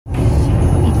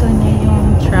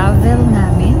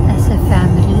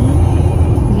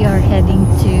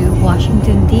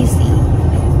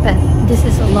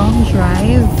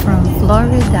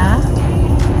Florida,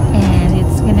 and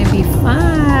it's gonna be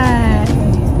fun.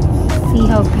 See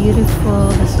how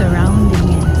beautiful the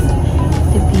surrounding is.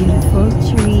 The beautiful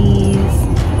trees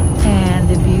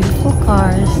and the beautiful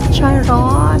cars.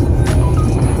 Charon!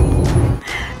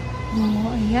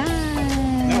 Oh,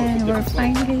 ayan. We're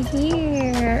finally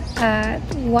here at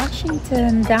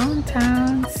Washington,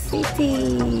 downtown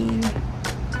city.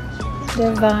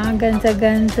 Diba?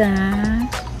 Ganda-ganda.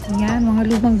 Ayan, mga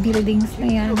lumang buildings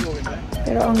na yan.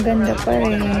 Pero ang ganda pa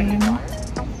rin.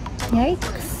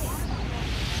 Yikes!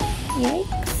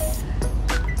 Yikes!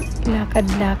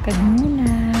 Lakad-lakad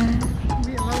muna.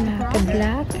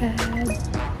 Lakad-lakad.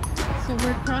 So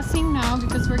we're crossing now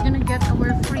because we're gonna get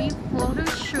our free photo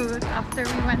shoot after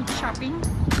we went shopping.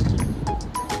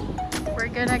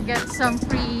 We're gonna get some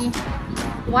free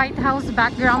White House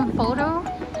background photo.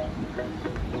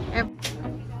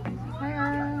 Hi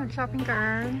Earl, shopping ka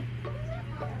Earl.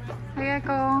 Hi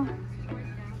Echo.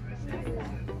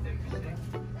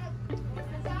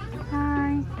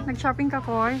 Hi, nag-shopping ka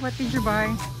Koy? What did you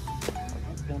buy?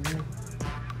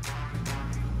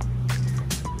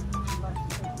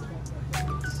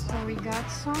 So we got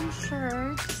some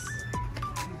shirts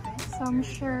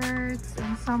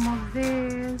and some of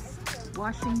this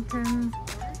Washington.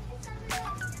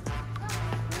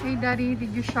 Hey Daddy,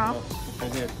 did you shop? I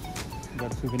did.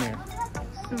 Got souvenir.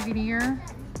 Souvenir.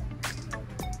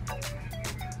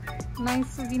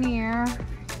 Nice souvenir.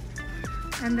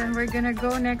 And then we're gonna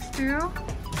go next to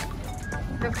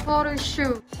the photo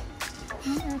shoot. I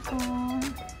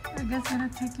guess I'm gonna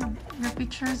take your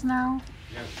pictures now.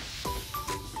 Yes.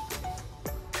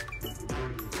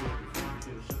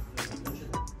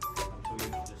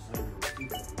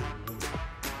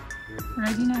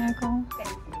 Ready na Echo?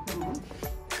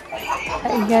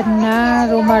 Ayan na,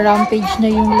 rumarampage na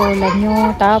yung lola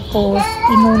nyo. Tapos,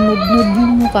 inunod-nod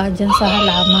yung mukha dyan sa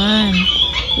halaman.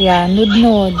 Yan,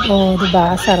 nudnod. O,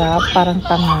 diba? Sarap. Parang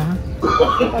tanga.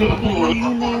 Pagpiliin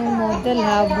mo na yung model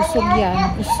ha. Busog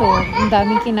yan. Busog. Ang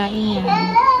daming kinain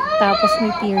yan. Tapos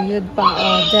may period pa.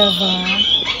 O, diba?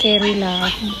 Carry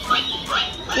lang.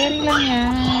 Carry lang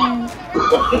yan.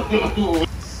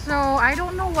 So, I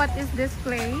don't know what is this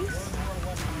place.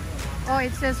 Oh,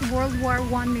 it says World War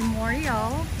I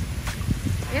Memorial.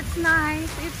 It's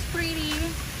nice. It's pretty.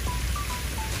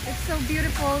 It's so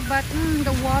beautiful, but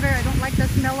the water, I don't like the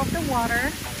smell of the water.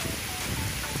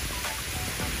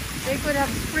 They could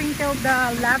have sprinkled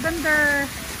the lavender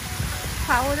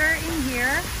powder in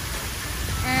here.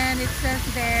 And it says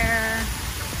there,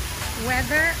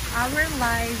 whether our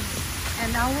lives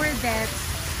and our deaths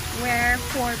were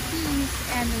for peace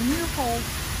and a new hope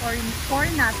or for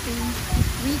nothing,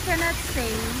 we cannot say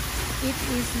it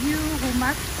is you who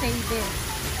must say this.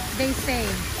 They say,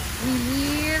 we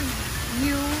leave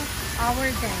you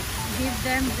our death, give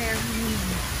them their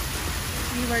meaning.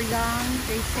 We were young,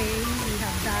 they say we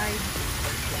have died,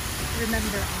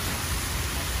 remember us.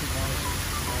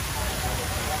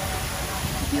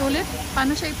 Ulit,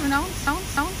 paano siya i-pronounce?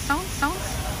 Sounds?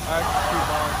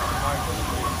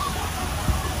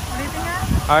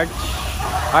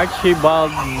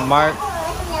 Archibald MacLeish.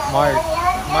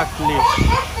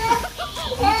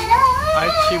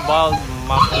 Archibald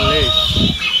MacLeish.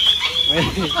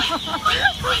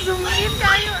 Zoom in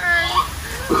kayo, Earl.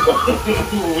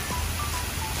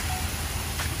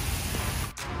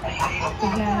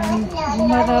 Ayan,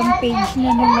 rumarampage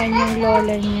na naman yung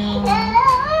lola nyo.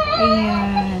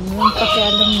 Ayan, walang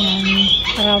pakialam yan.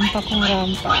 Rampa kung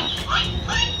rampa.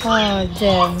 Oh,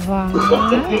 diba?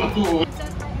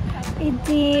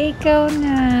 Hindi, ikaw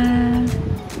na.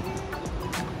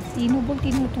 Sino ba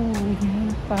tinutuloy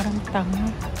niya? Parang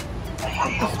tanga.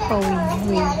 Tapos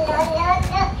pawig-wig.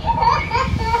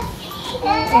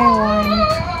 Ewan.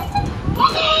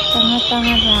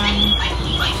 Tanga-tanga lang.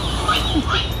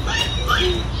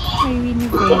 May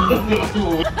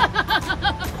winibig.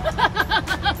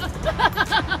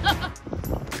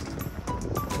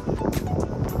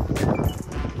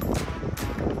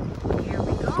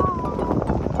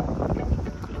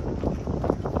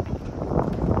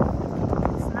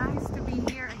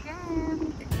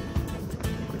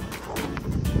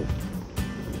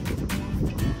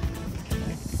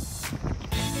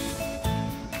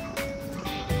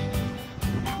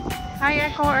 Hi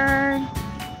Echo Earl.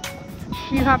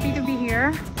 Are you happy to be here?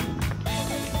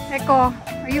 Echo,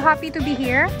 are you happy to be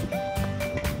here?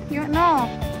 You no.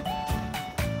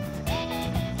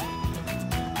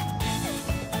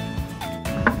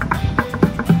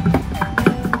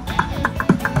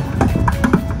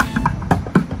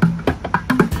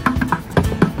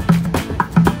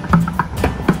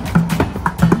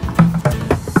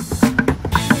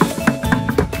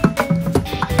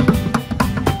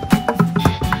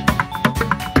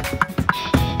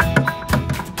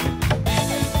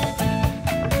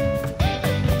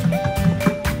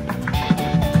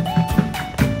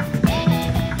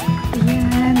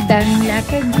 daming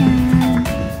lakad yan.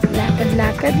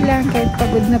 Lakad-lakad lang kahit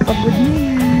pagod na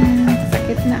yan.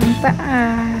 Sakit na ang paa,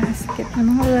 sakit na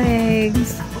mga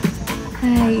legs.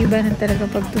 Ay, iba na talaga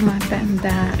pag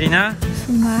tumatanda. Tina?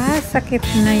 Sumasakit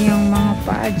na yung mga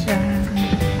paa dyan.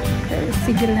 Pero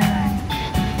sige lang.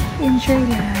 Enjoy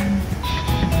lang.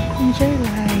 Enjoy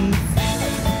life.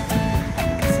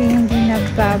 Kasi hindi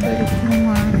nagbabalik ng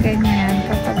mga ganyan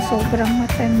kapag sobrang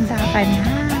matanda ka na.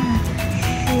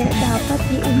 Kaya dapat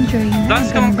i-enjoy na. Dance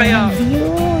ka mo Ganda kaya? ng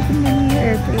view. Tingnan mo yung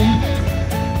airplane.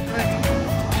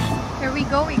 Here we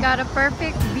go. We got a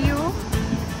perfect view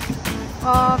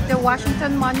of the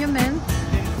Washington Monument.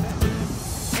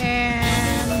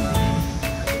 And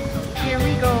here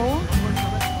we go.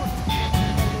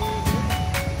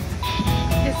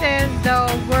 This is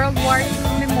the World War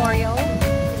II Memorial.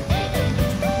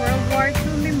 World War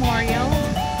II Memorial.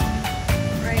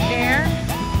 Right there.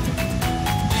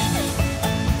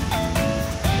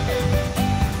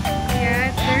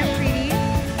 Yeah, it's very pretty.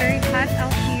 Very hot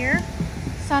out here.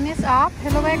 Sun is up.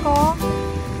 Hello, Echo.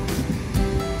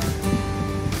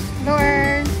 Hello,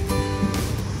 Earth.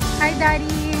 Hi,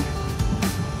 Daddy.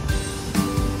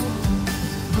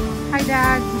 Hi,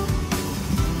 Dad.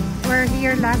 We're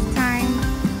here last time.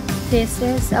 This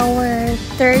is our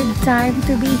third time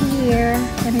to be here.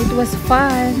 And it was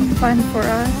fun. Fun for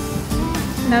us.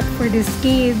 Not for these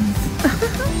kids.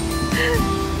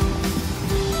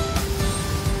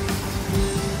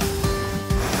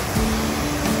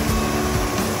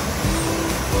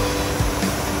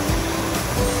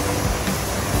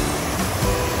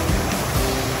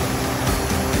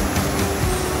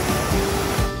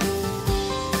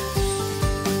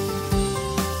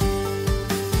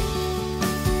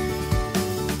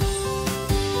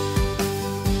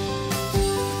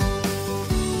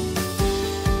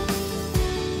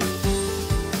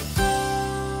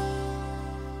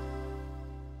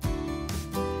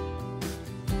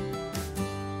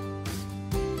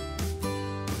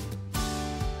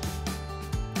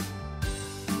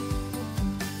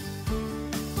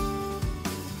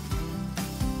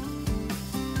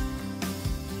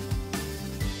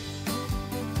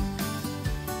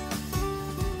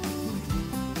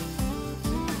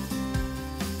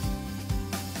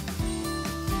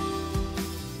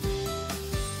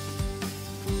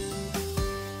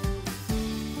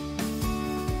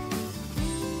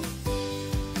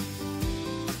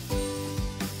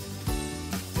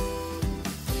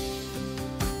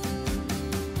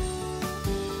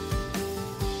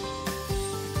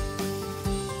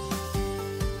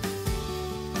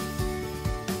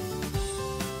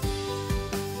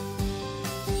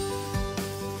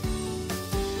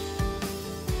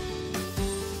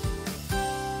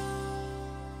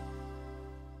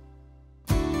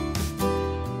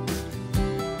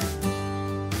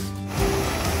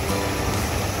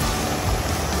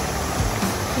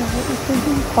 Ito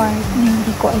yung part na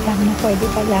hindi ko alam na pwede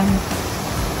pa lang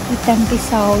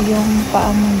itampisaw yung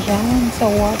paa mo dyan sa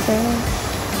water.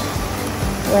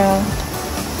 Well,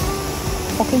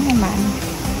 okay naman.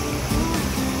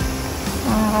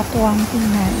 Nakakatuwang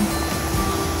tingnan.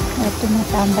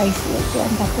 Tumatambay sila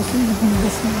dyan. Tapos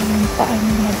hinuhugas na yung paa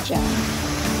nila dyan.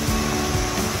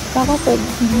 Baka pwede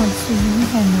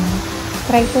mag-swimming, ano.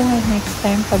 Try ko nga next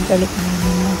time pagbalik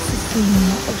namin mag-swimming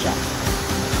ako dyan.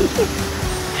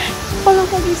 Wala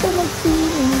ka di sa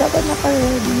mag-swimming. Dapat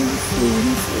naka-ready yung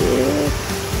swimsuit.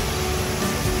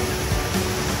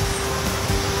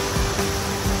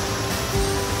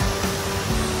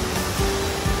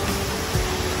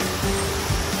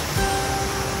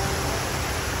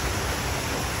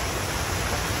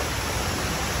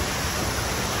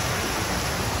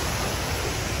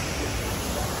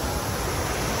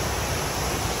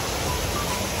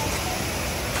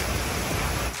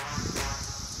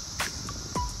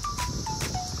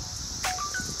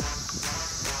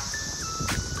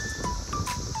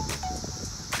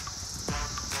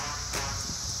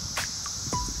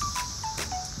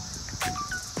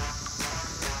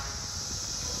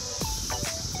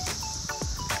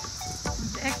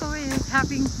 Echo is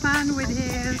having fun with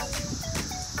his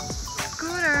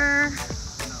scooter.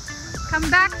 Come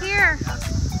back here.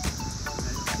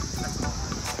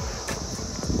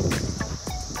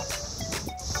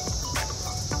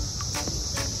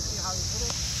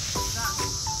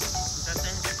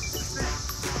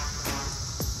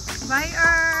 Bye,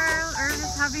 Earl. Earl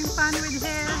is having fun with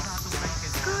his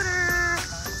scooter.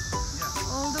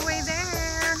 All the way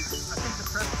there.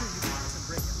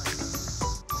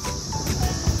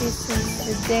 This is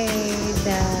the day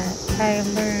that I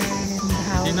learned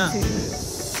how Tina. to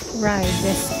ride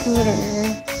the scooter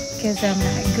because I'm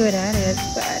not good at it,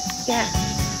 but yeah,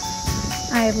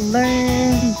 I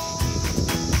learned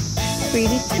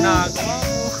pretty too. Ginagawa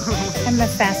mo. I'm a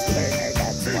fast learner,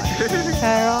 that's why.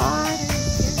 Charot.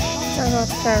 Charot,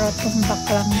 charot. Tumbak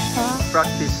lang siya.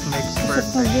 Practice makes Busog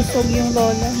perfect. na busog yung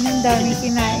lola niya. Ang dami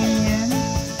kinain yan.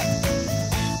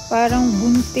 Parang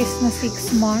buntis na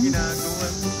 6 months. Ginagawa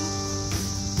mo.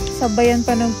 Sabayan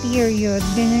pa ng period.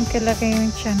 Ganyan kalaki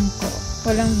yung tiyan ko.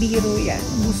 Walang biro yan.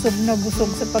 Busog na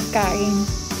busog sa pagkain.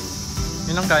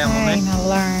 Yun lang kaya mo, Ay, May.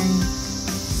 na-learn.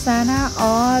 Sana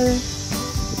all.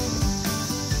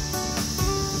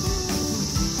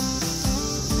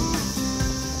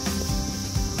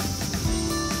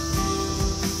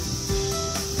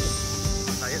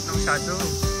 Ayos ng shadow.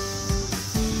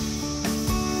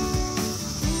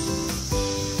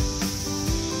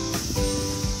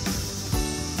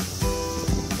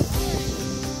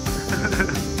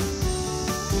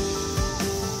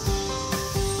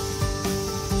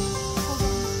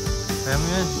 Kaya mo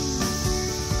yan.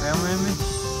 Kaya mo yan, May.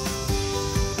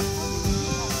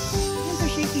 Hands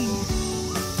are shaking.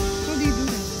 How do you do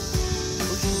that?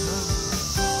 Push na.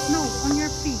 No, on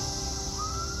your feet.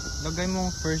 Lagay mo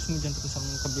first mo dyan sa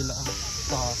kabila. Sa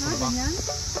baba. Ganyan?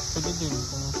 Pwede din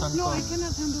kung saan No, ka. I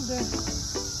cannot handle that.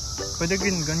 Pwede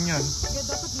ganyan. Yeah,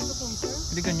 dapat dito closer.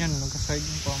 Pwede ganyan. Nagka-side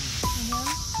yung palm. Ayan.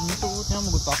 Yung suot niya,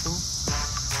 maguta ko.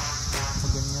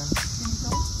 Pag ganyan. Ganito.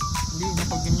 Hindi,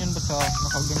 pag ganyan basta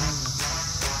nakaganyan.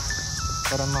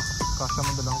 Para makasya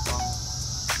mo dalang palm.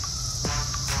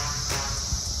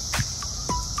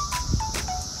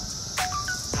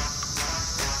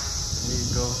 There you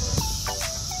go.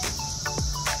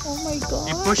 Oh my God.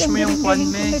 I-push ang mo yung kwan,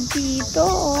 galing-galing ko May. na dito.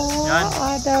 Oh, Yan.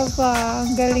 diba?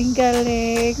 Ang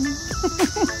galing-galing.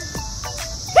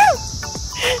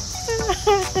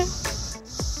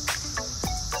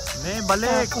 May,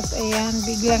 balik! Tapos, ayan,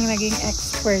 biglang naging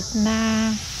expert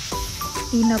na.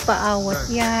 Di na paawat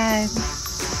yan.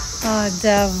 Oh,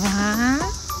 diba?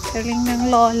 Galing ng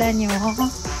lola nyo.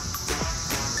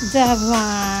 Diba?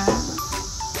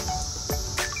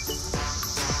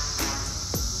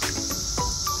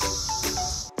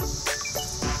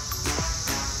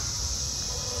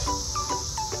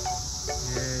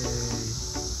 Yay!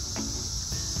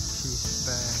 She's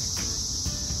back.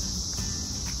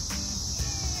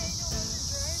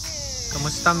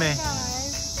 Kamusta, Me?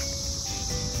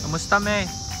 Kamusta, Me?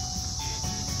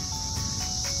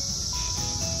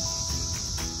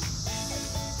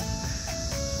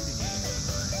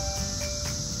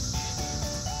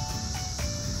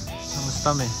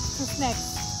 Kamusta, Me? What's next?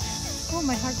 Oh,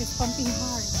 my heart is pumping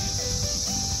hard.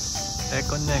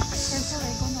 Echo next. Careful,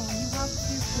 I don't know. You have to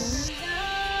push.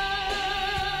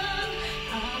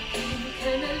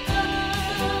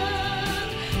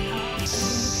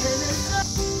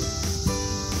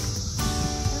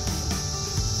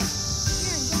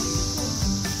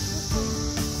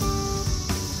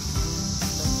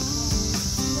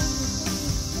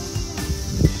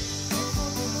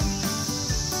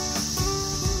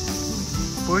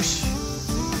 Push.